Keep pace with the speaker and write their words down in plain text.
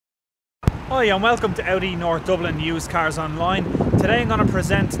Hi and welcome to Audi North Dublin Used Cars Online. Today I'm going to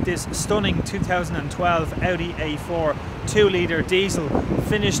present this stunning 2012 Audi A4 2-litre diesel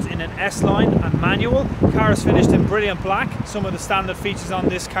finished in an S-line and manual. Car is finished in brilliant black. Some of the standard features on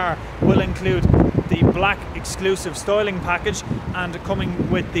this car will include the black exclusive styling package and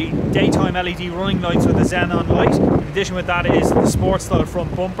coming with the daytime LED running lights with a xenon light. In addition with that is the sports style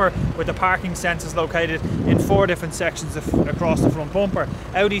front bumper with the parking sensors located in 4 different sections across the front bumper.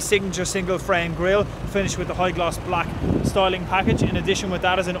 Audi's signature single frame grille finished with the high gloss black styling package. In addition with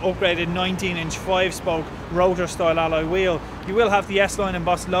that is an upgraded 19-inch 5-spoke rotor style alloy wheel. You will have the S-line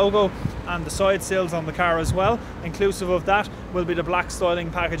embossed logo and the side sills on the car as well. Inclusive of that will be the black styling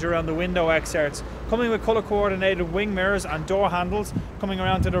package around the window excerts. Coming with colour coordinated wing mirrors and door handles. Coming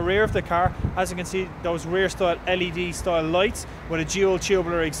around to the rear of the car, as you can see, those rear style LED style lights with a dual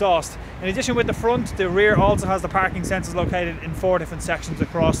tubular exhaust. In addition with the front, the rear also has the parking sensors located in 4 different sections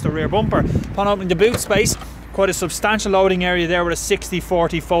across the rear bumper. Upon opening the boot space, quite a substantial loading area there with a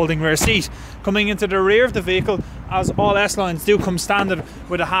 60/40 folding rear seat. Coming into the rear of the vehicle, as all S-lines do come standard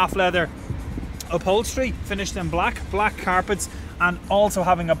with a half leather upholstery finished in black carpets, and also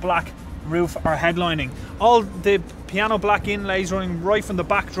having a black roof or headlining. All the piano black inlays running right from the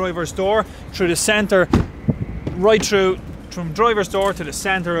back driver's door through the centre, right through from driver's door to the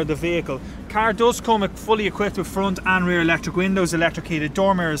centre of the vehicle. Car does come fully equipped with front and rear electric windows, electric heated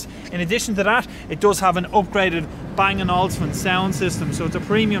door mirrors. In addition to that, it does have an upgraded Bang & Olufsen sound system, so it's a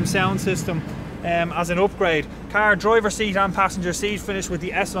premium sound system as an upgrade. Car driver seat and passenger seat finished with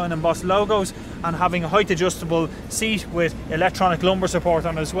the S-line embossed logos and having a height adjustable seat with electronic lumbar support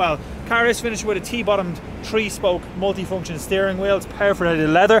on as well. Car is finished with a T-bottomed 3-spoke multifunction steering wheel. It's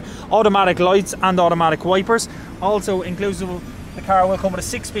perforated leather, automatic lights and automatic wipers. Also inclusive of the car will come with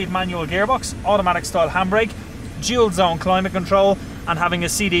a 6-speed manual gearbox, automatic style handbrake, dual zone climate control, and having a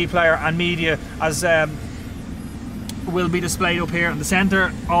CD player and media as will be displayed up here in the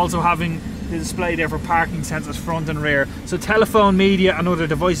centre, also having the display there for parking sensors front and rear. So telephone, media and other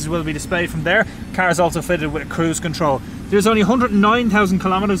devices will be displayed from there. Car is also fitted with a cruise control. There's only 109,000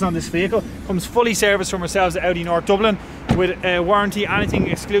 kilometres on this vehicle. Comes fully serviced from ourselves at Audi North Dublin with a warranty, anything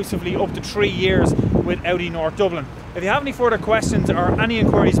exclusively up to 3 years with Audi North Dublin. If you have any further questions or any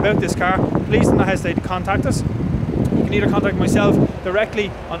inquiries about this car, please do not hesitate to contact us. You can either contact myself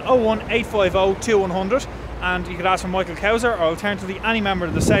directly on 01 850 2100, and you could ask for Michael Cowser, or alternatively any member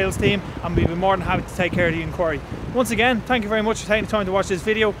of the sales team, and we'd be more than happy to take care of the inquiry. Once again, thank you very much for taking the time to watch this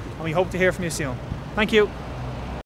video, and we hope to hear from you soon. Thank you.